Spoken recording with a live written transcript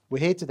We're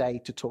here today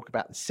to talk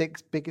about the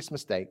 6 biggest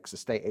mistakes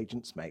estate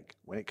agents make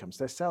when it comes to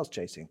their sales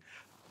chasing.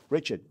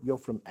 Richard, you're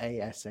from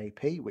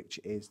ASAP, which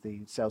is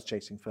the sales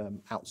chasing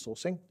firm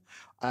outsourcing.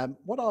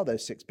 What are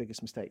those 6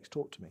 biggest mistakes?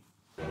 Talk to me.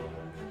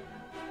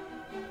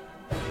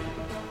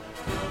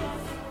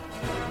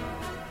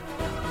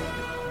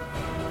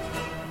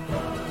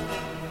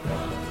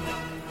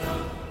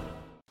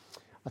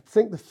 I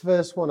think the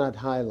first one I'd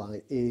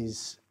highlight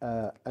is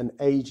an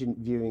agent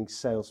viewing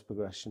sales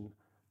progression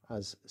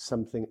as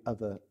something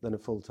other than a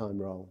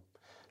full-time role.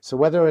 So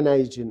whether an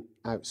agent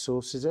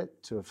outsources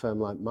it to a firm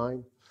like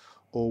mine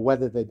or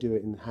whether they do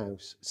it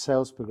in-house,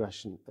 sales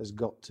progression has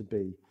got to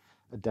be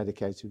a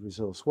dedicated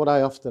resource. What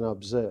I often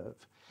observe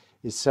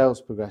is sales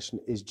progression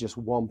is just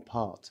one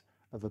part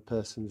of a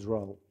person's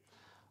role.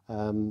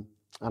 And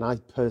I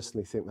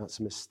personally think that's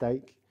a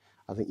mistake.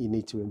 I think you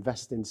need to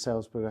invest in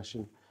sales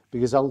progression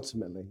because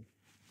ultimately,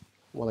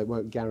 while it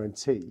won't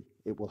guarantee,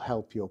 it will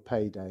help your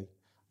payday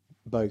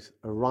both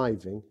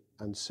arriving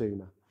and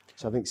sooner.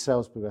 So I think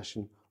sales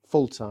progression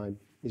full-time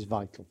is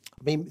vital.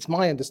 I mean, it's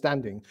my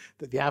understanding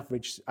that the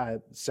average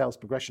sales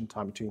progression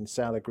time between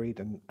sale agreed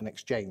and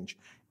exchange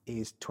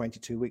is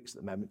 22 weeks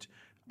at the moment.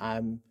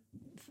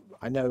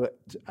 I know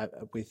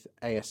with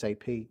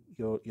ASAP,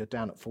 you're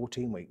down at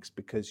 14 weeks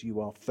because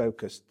you are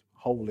focused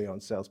wholly on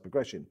sales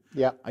progression.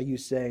 Yeah. Are you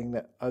saying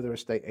that other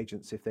estate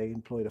agents, if they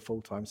employed a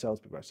full-time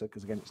sales progressor,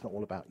 because again, it's not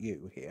all about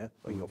you here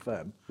or your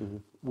firm,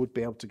 would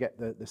be able to get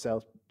the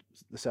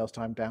sales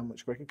time down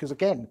much quicker? Because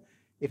again,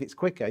 if it's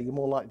quicker, you're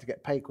more likely to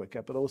get paid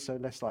quicker, but also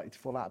less likely to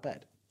fall out of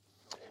bed.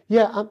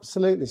 Yeah,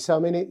 absolutely. So I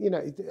mean,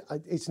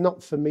 it's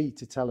not for me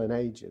to tell an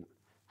agent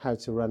how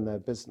to run their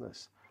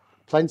business.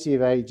 Plenty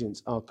of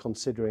agents are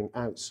considering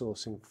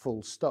outsourcing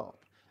full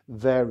stop,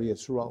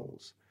 various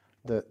roles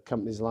that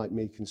companies like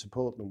me can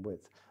support them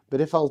with. But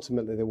if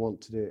ultimately they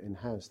want to do it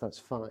in-house, that's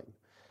fine.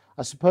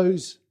 I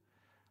suppose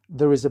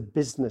there is a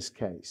business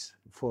case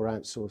for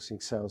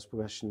outsourcing sales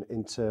progression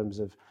in terms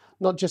of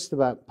not just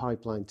about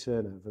pipeline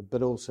turnover,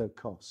 but also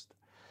cost.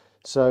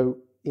 So,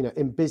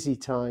 in busy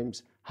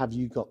times, have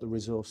you got the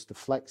resource to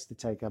flex to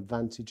take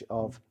advantage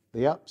of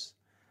the ups?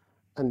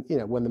 And,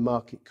 when the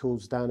market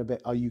cools down a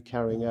bit, are you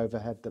carrying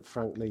overhead that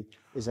frankly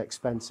is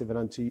expensive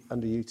and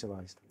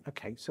underutilized?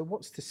 Okay, so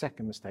what's the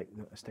second mistake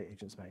that estate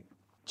agents make?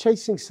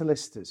 Chasing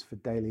solicitors for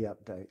daily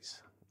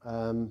updates.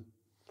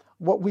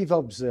 What we've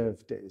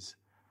observed is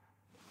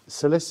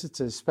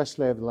solicitors,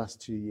 especially over the last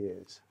 2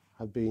 years,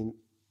 have been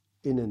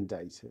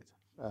inundated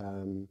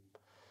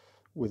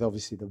with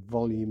obviously the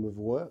volume of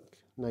work.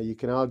 Now, you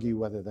can argue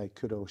whether they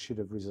could or should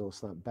have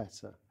resourced that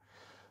better.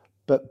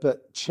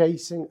 But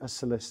chasing a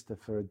solicitor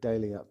for a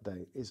daily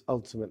update is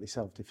ultimately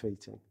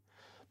self-defeating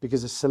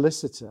because a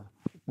solicitor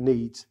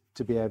needs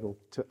to be able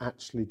to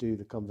actually do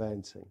the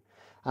conveyancing.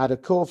 I had a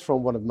call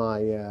from one of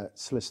my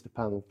solicitor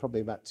panel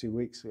probably about 2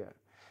 weeks ago,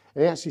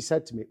 and he actually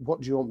said to me,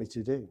 "What do you want me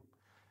to do?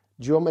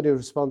 Do you want me to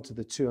respond to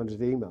the 200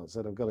 emails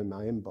that I've got in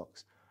my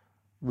inbox,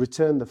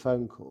 return the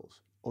phone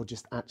calls, or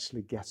just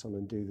actually get on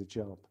and do the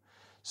job?"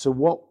 So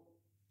what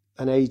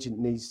an agent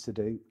needs to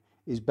do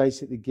is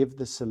basically give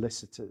the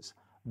solicitors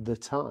the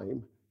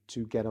time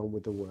to get on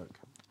with the work.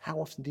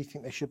 How often do you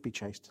think they should be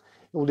chased?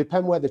 It will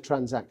depend where the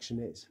transaction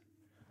is.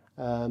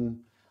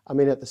 I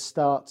mean, at the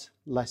start,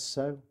 less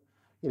so.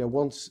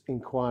 Once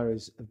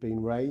inquiries have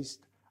been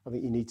raised, I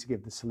think you need to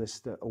give the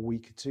solicitor a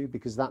week or two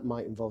because that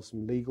might involve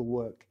some legal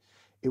work.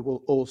 It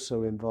will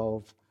also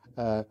involve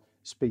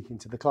speaking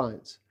to the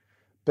clients.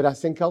 But I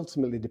think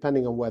ultimately,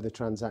 depending on where the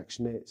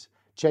transaction is,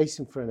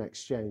 chasing for an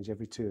exchange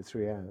every 2 or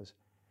 3 hours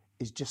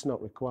is just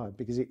not required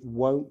because it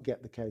won't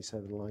get the case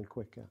over the line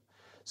quicker.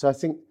 So I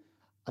think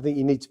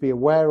you need to be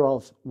aware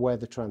of where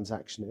the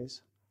transaction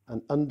is,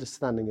 an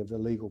understanding of the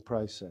legal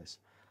process,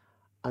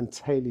 and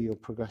tailor your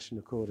progression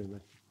accordingly.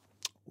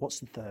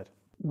 What's the third?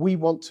 We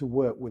want to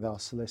work with our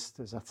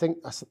solicitors. I think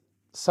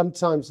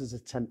sometimes there's a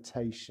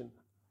temptation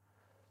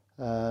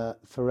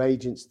for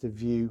agents to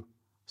view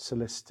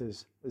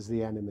solicitors as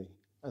the enemy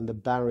and the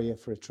barrier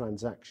for a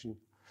transaction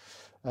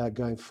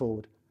going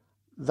forward.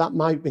 That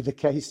might be the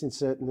case in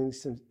certain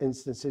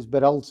instances,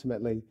 but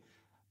ultimately,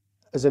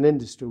 as an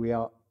industry, we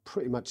are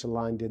pretty much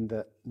aligned in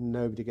that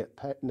nobody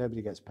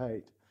gets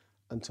paid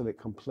until it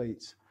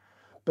completes.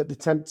 But the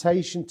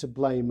temptation to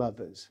blame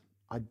others,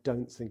 I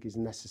don't think is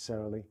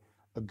necessarily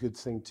a good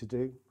thing to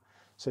do.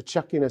 So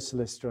chucking a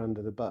solicitor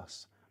under the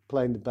bus,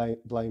 playing the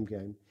blame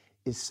game,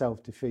 is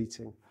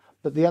self-defeating.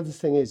 But the other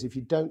thing is, if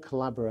you don't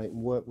collaborate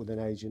and work with an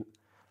agent,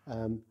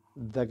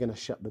 they're going to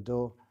shut the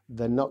door.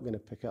 They're not going to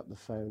pick up the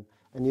phone,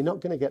 and you're not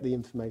going to get the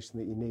information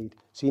that you need.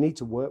 So you need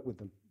to work with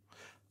them.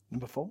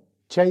 Number 4?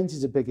 Change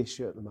is a big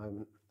issue at the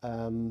moment.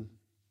 I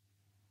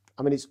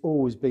mean, it's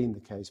always been the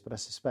case, but I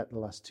suspect the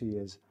last 2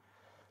 years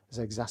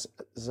has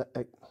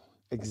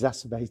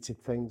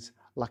exacerbated things,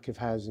 lack of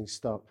housing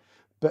stock.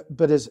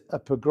 But as a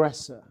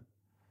progressor,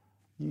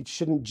 you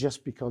shouldn't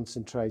just be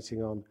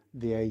concentrating on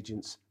the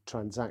agent's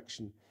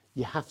transaction.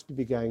 You have to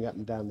be going up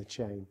and down the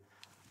chain.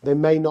 They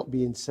may not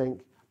be in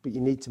sync, but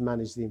you need to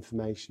manage the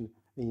information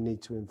and you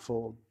need to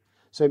inform.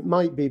 So it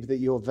might be that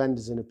your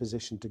vendor's in a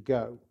position to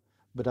go,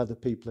 but other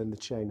people in the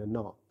chain are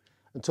not.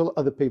 Until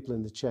other people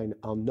in the chain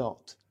are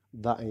not,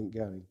 that ain't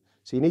going.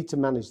 So you need to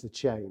manage the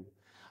chain.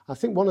 I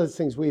think one of the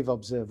things we've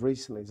observed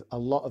recently is a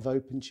lot of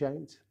open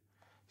chains.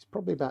 It's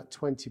probably about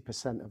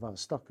 20% of our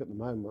stock at the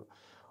moment,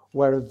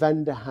 where a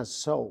vendor has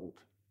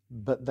sold,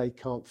 but they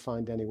can't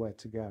find anywhere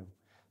to go.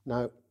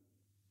 Now,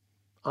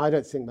 I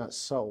don't think that's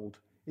sold.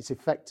 It's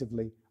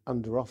effectively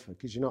under offer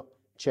because you're not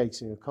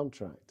chasing a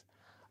contract.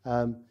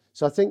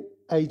 So I think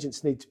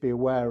agents need to be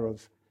aware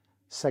of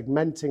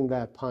segmenting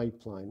their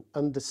pipeline,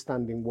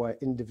 understanding where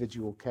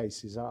individual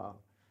cases are,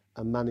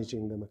 and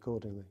managing them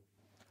accordingly.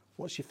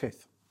 What's your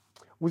fifth?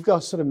 We've got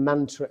a sort of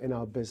mantra in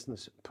our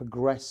business: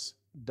 progress,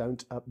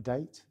 don't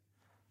update.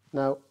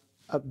 Now,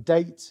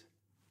 update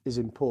is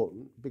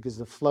important because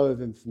the flow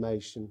of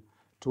information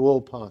to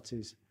all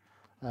parties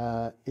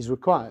is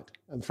required.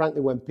 And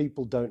frankly, when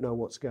people don't know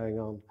what's going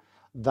on,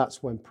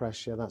 that's when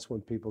that's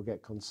when people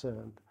get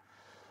concerned.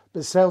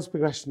 But sales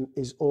progression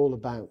is all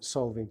about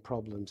solving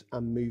problems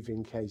and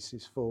moving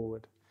cases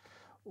forward.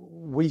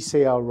 We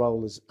see our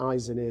role as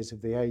eyes and ears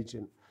of the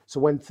agent. So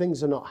when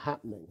things are not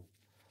happening,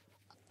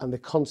 and they're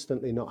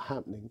constantly not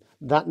happening,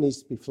 that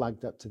needs to be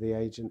flagged up to the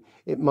agent.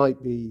 It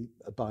might be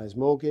a buyer's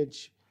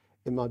mortgage,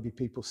 it might be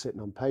people sitting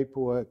on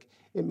paperwork,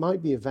 it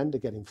might be a vendor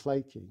getting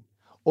flaky.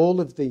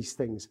 All of these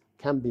things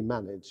can be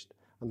managed,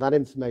 and that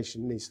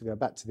information needs to go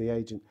back to the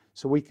agent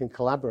so we can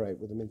collaborate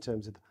with them in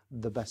terms of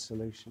the best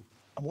solution.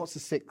 And what's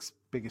the sixth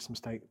biggest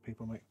mistake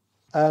people make?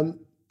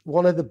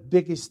 One of the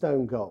biggest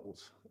own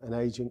goals an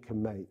agent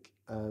can make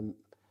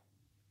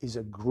is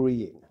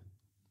agreeing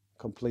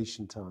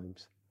completion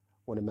times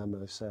when a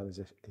memo of sale is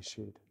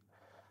issued.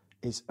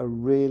 It's a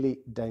really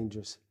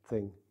dangerous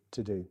thing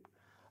to do.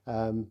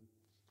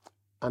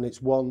 And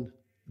it's one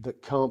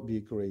that can't be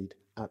agreed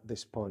at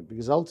this point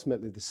because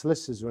ultimately the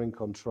solicitors are in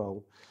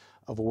control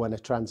of when a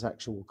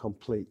transaction will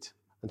complete.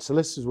 And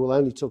solicitors will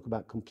only talk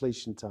about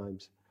completion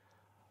times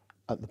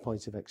at the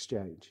point of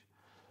exchange.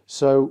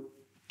 So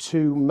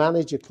to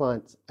manage a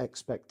client's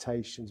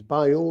expectations,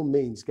 by all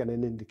means get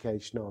an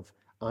indication of,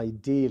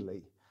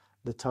 ideally,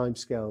 the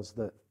timescales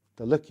that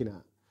they're looking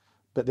at.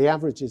 But the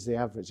average is the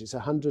average. It's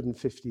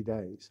 150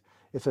 days.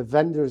 If a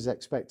vendor is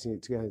expecting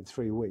it to go in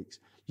 3 weeks,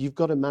 you've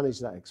got to manage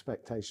that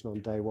expectation on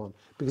day one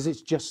because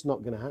it's just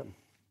not going to happen.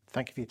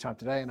 Thank you for your time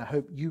today, and I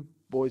hope you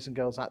boys and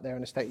girls out there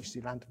in estate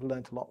agency land have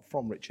learned a lot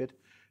from Richard,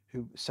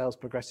 who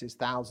progresses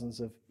thousands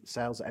of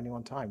sales at any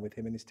one time with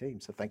him and his team.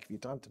 So thank you for your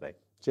time today.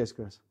 Cheers,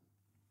 Chris.